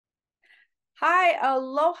Hi,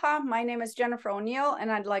 aloha. My name is Jennifer O'Neill,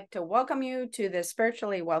 and I'd like to welcome you to the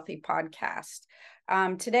Spiritually Wealthy podcast.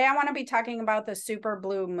 Today, I want to be talking about the super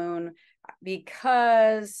blue moon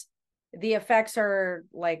because the effects are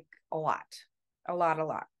like a lot.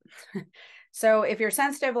 So, if you're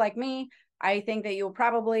sensitive like me, I think that you'll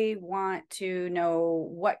probably want to know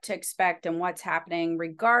what to expect and what's happening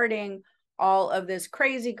regarding all of this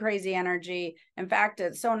crazy, crazy energy. In fact,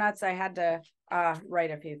 it's so nuts, I had to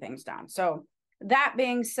write a few things down. So that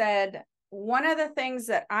being said, one of the things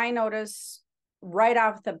that I notice right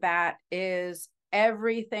off the bat is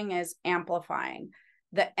everything is amplifying.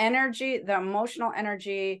 The energy, the emotional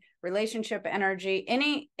energy, relationship energy,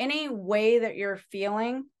 any way that you're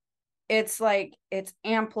feeling, it's like it's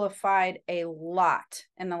amplified a lot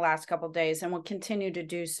in the last couple of days and will continue to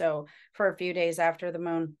do so for a few days after the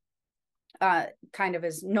moon kind of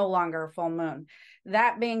is no longer a full moon.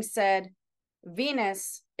 That being said,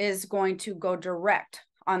 Venus is going to go direct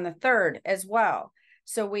on the 3rd as well.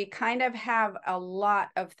 So we kind of have a lot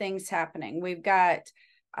of things happening. We've got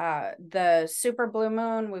the super blue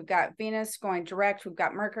moon, we've got Venus going direct, we've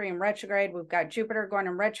got Mercury in retrograde, we've got Jupiter going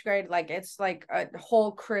in retrograde. Like it's like a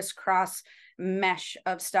whole crisscross mesh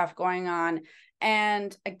of stuff going on.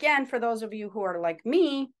 And again, for those of you who are like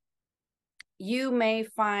me, you may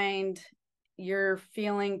find you're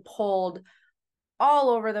feeling pulled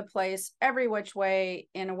all over the place, every which way,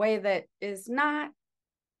 in a way that is not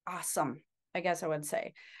awesome, I guess I would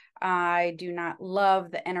say. I do not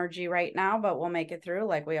love the energy right now, but we'll make it through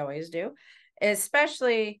like we always do.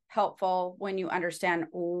 Especially helpful when you understand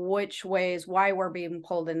which ways, why we're being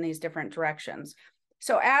pulled in these different directions.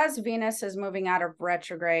 So as Venus is moving out of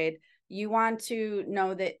retrograde, you want to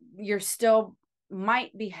know that you're still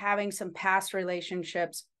might be having some past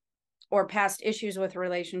relationships or past issues with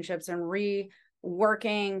relationships and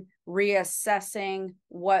reworking, reassessing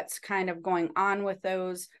what's kind of going on with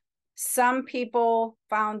those. Some people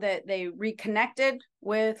found that they reconnected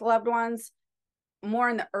with loved ones more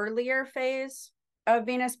in the earlier phase of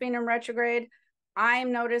Venus being in retrograde.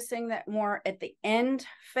 I'm noticing that more at the end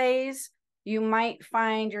phase, you might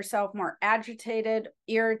find yourself more agitated,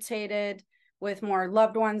 irritated with more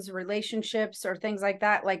loved ones, relationships, or things like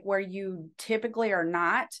that, like where you typically are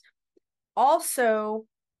not. Also,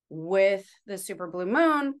 with the super blue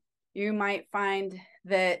moon, you might find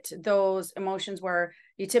that those emotions where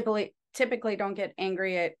you typically don't get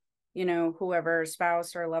angry at, whoever,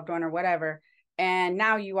 spouse or loved one or whatever, and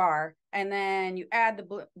now you are. And then you add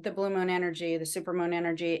the blue moon energy, the super moon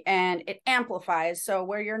energy, and it amplifies. So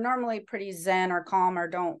where you're normally pretty zen or calm or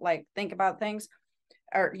don't like think about things,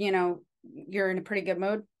 or you're in a pretty good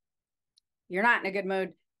mood, you're not in a good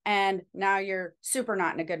mood, and now you're super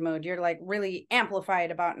not in a good mood. You're like really amplified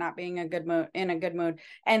about not being in a good mood.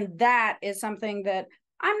 And that is something that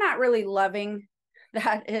I'm not really loving,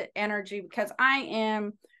 that energy, because I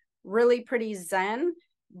am really pretty zen,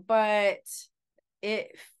 but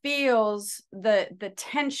it feels the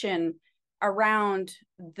tension around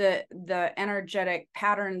the energetic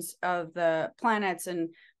patterns of the planets and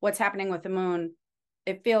what's happening with the moon.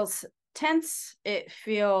 It feels tense. It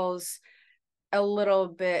feels a little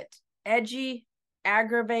bit edgy,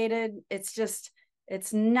 aggravated.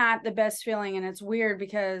 It's not the best feeling. And it's weird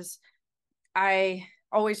because I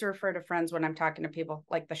always refer to Friends when I'm talking to people,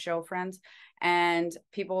 like the show Friends, and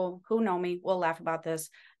people who know me will laugh about this.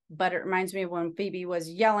 But it reminds me of when Phoebe was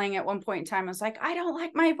yelling at one point in time. I was like, I don't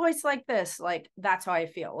like my voice like this. Like, that's how I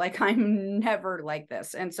feel. Like, I'm never like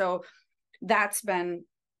this. And so that's been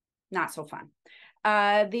not so fun.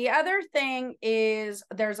 The other thing is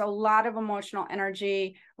there's a lot of emotional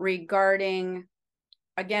energy regarding,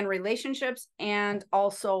 again, relationships and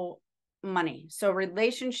also money. So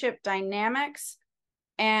relationship dynamics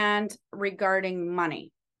and regarding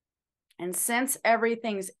money. And since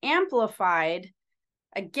everything's amplified,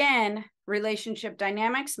 again, relationship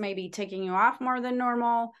dynamics may be taking you off more than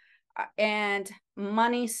normal, and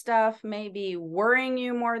money stuff may be worrying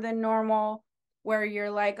you more than normal, where you're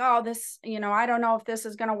like, oh, this, I don't know if this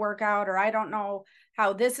is going to work out, or I don't know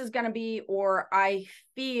how this is going to be, or I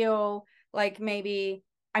feel like maybe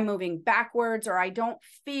I'm moving backwards, or I don't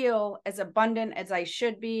feel as abundant as I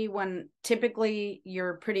should be, when typically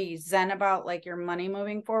you're pretty zen about like your money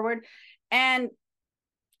moving forward. And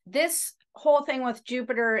this whole thing with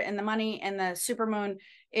Jupiter and the money and the supermoon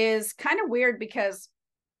is kind of weird, because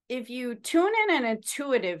if you tune in and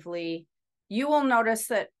intuitively, you will notice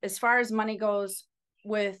that as far as money goes,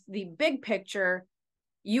 with the big picture,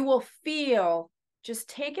 you will feel, just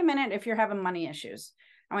take a minute if you're having money issues.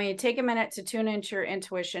 I want you to take a minute to tune into your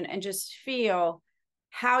intuition and just feel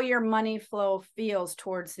how your money flow feels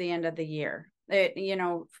towards the end of the year. it,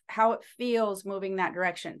 how it feels moving that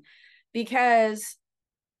direction, because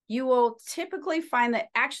you will typically find that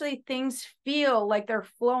actually things feel like they're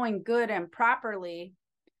flowing good and properly.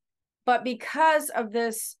 But because of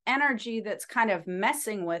this energy that's kind of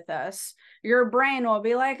messing with us, your brain will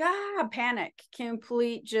be like, panic,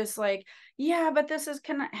 complete, just like, yeah, but this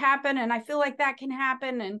can happen. And I feel like that can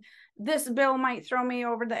happen. And this bill might throw me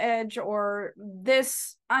over the edge, or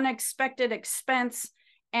this unexpected expense.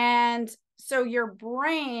 And so your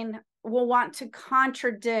brain will want to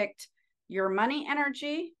contradict your money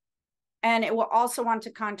energy. And it will also want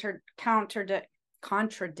to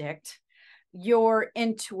contradict your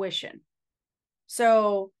intuition.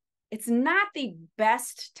 So it's not the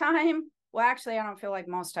best time. Well, actually, I don't feel like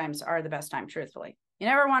most times are the best time, truthfully. You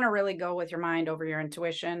never want to really go with your mind over your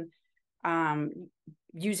intuition.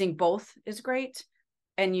 Using both is great,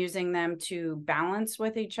 and using them to balance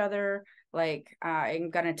with each other. Like, I'm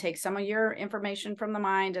going to take some of your information from the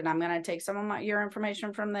mind, and I'm going to take some of your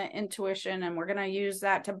information from the intuition, and we're going to use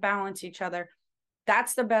that to balance each other.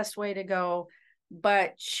 That's the best way to go.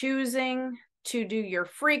 But choosing to do your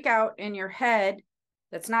freak out in your head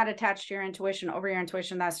that's not attached to your intuition over your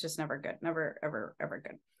intuition, that's just never good. Never, ever, ever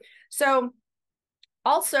good. So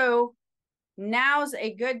also, now's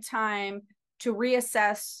a good time to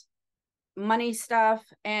reassess money stuff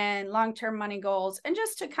and long-term money goals, and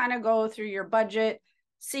just to kind of go through your budget,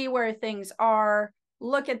 see where things are,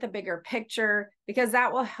 look at the bigger picture, because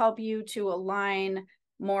that will help you to align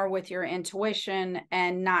more with your intuition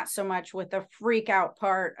and not so much with the freak out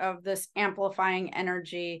part of this amplifying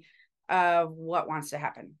energy of what wants to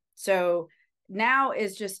happen. So now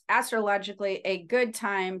is just astrologically a good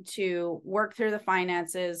time to work through the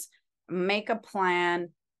finances, make a plan.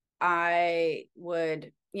 I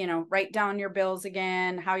would, write down your bills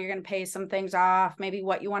again, how you're going to pay some things off, maybe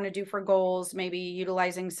what you want to do for goals, maybe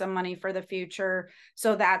utilizing some money for the future.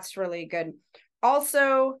 So that's really good.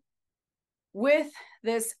 Also, with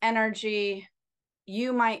this energy,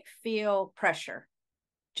 you might feel pressure,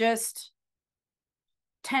 just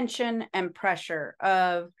tension and pressure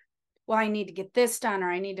of, well, I need to get this done, or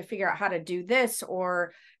I need to figure out how to do this,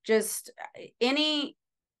 or just anything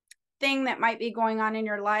that might be going on in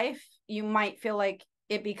your life. You might feel like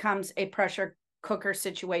it becomes a pressure cooker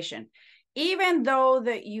situation, even though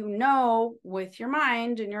that, with your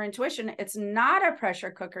mind and your intuition, it's not a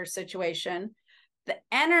pressure cooker situation. The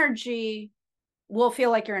energy will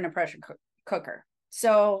feel like you're in a pressure cooker.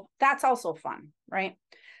 So that's also fun, right?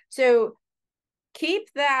 So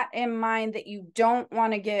keep that in mind, that you don't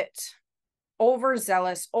want to get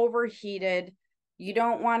overzealous, overheated. You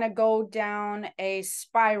don't want to go down a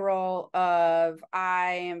spiral of,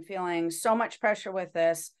 I am feeling so much pressure with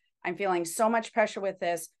this. I'm feeling so much pressure with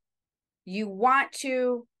this. You want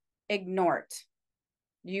to ignore it.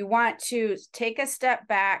 You want to take a step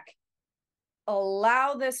back,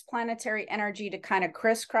 allow this planetary energy to kind of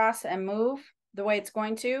crisscross and move the way it's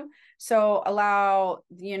going to. So allow,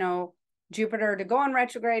 Jupiter to go in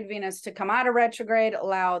retrograde, Venus to come out of retrograde,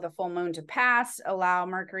 allow the full moon to pass, allow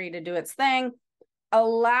Mercury to do its thing,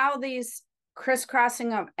 allow these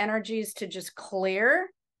crisscrossing of energies to just clear.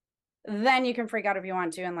 Then you can freak out if you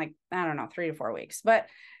want to in, like, I don't know, 3 to 4 weeks.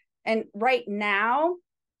 And right now,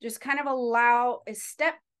 just kind of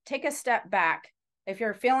take a step back. If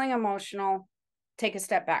you're feeling emotional, take a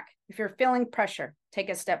step back. If you're feeling pressure, take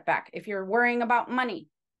a step back. If you're worrying about money,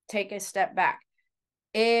 take a step back.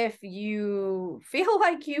 If you feel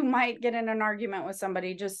like you might get in an argument with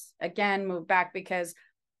somebody, just, again, move back, because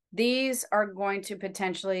these are going to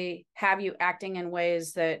potentially have you acting in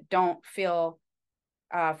ways that don't feel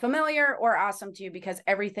familiar or awesome to you, because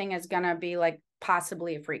everything is going to be like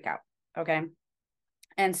possibly a freak out. Okay.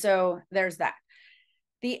 And so there's that.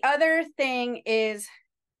 The other thing is,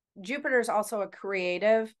 Jupiter is also a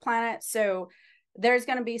creative planet. So there's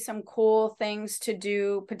going to be some cool things to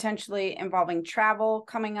do, potentially involving travel,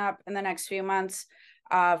 coming up in the next few months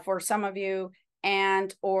for some of you,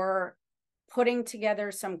 and or putting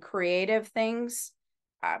together some creative things,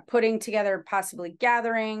 putting together possibly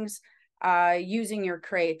gatherings, using your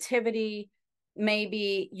creativity.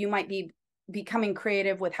 Maybe you might be becoming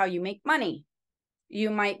creative with how you make money. You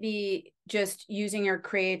might be just using your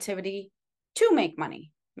creativity to make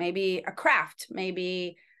money. Maybe a craft,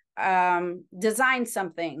 maybe design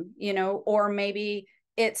something, or maybe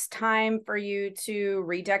it's time for you to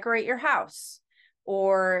redecorate your house,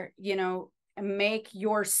 or, make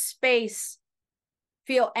your space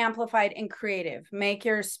feel amplified and creative. Make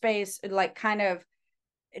your space, like, kind of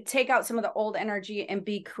take out some of the old energy and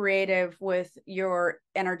be creative with your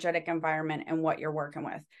energetic environment and what you're working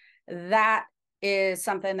with. That is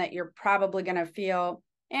something that you're probably going to feel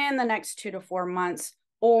in the next 2 to 4 months,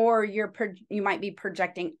 or you might be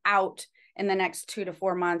projecting out in the next 2 to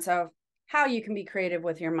 4 months of how you can be creative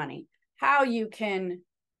with your money, how you can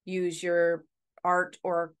use your art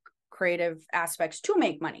or creative aspects to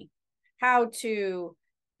make money, how to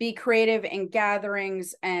be creative in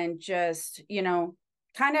gatherings and just,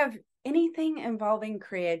 kind of anything involving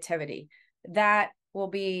creativity. That will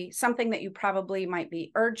be something that you probably might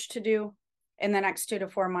be urged to do in the next 2 to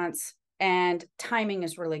 4 months. And timing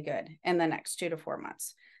is really good in the next 2 to 4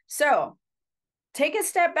 months. So take a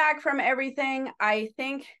step back from everything. I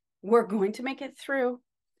think we're going to make it through,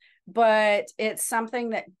 but it's something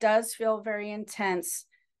that does feel very intense.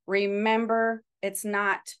 Remember, it's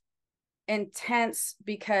not intense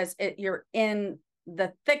because you're in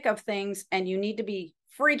the thick of things and you need to be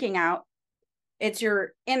freaking out.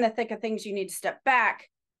 You're in the thick of things, you need to step back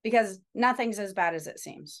because nothing's as bad as it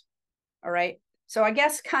seems. All right. So I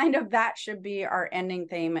guess kind of that should be our ending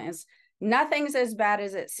theme is nothing's as bad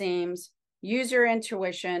as it seems. Use your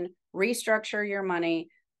intuition, restructure your money.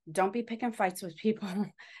 Don't be picking fights with people.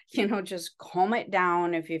 Just calm it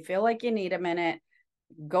down. If you feel like you need a minute,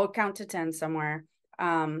 go count to 10 somewhere.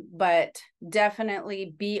 But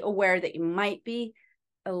definitely be aware that you might be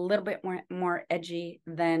a little bit more edgy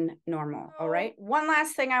than normal. All right. One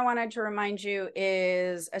last thing I wanted to remind you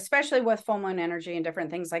is, especially with full moon energy and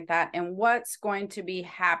different things like that, and what's going to be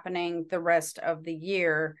happening the rest of the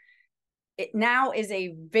year, now is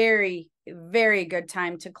a very, very good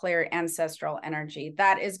time to clear ancestral energy.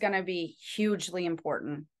 That is going to be hugely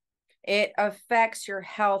important. It affects your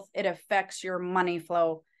health. It affects your money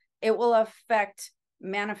flow. It will affect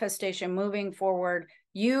manifestation moving forward.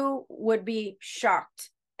 You would be shocked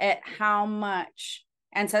at how much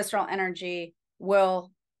ancestral energy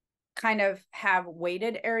will kind of have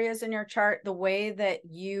weighted areas in your chart, the way that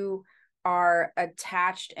you are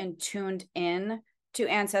attached and tuned in to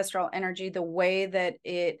ancestral energy, the way that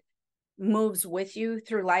it moves with you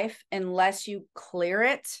through life, unless you clear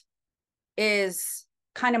it, is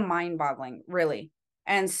kind of mind-boggling, really.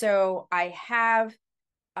 And so I have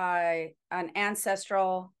an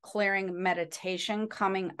ancestral clearing meditation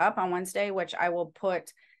coming up on Wednesday, which I will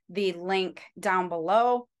put the link down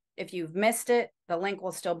below. If you've missed it, the link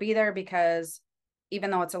will still be there because even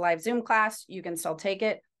though it's a live Zoom class, you can still take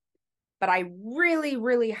it. But I really,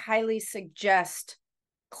 really highly suggest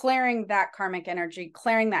clearing that karmic energy,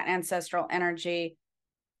 clearing that ancestral energy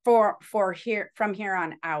from here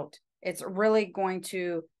on out. It's really going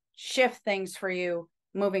to shift things for you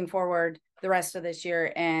moving forward the rest of this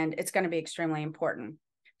year, and it's going to be extremely important.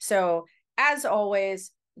 So as always,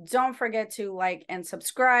 don't forget to like and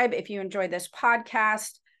subscribe if you enjoyed this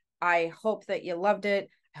podcast. I hope that you loved it.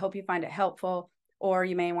 I hope you find it helpful, or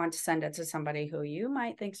you may want to send it to somebody who you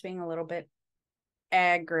might think is being a little bit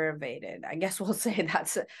aggravated. I guess we'll say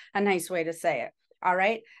that's a nice way to say it. All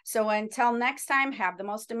right. So until next time, have the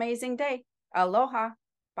most amazing day. Aloha.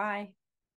 Bye.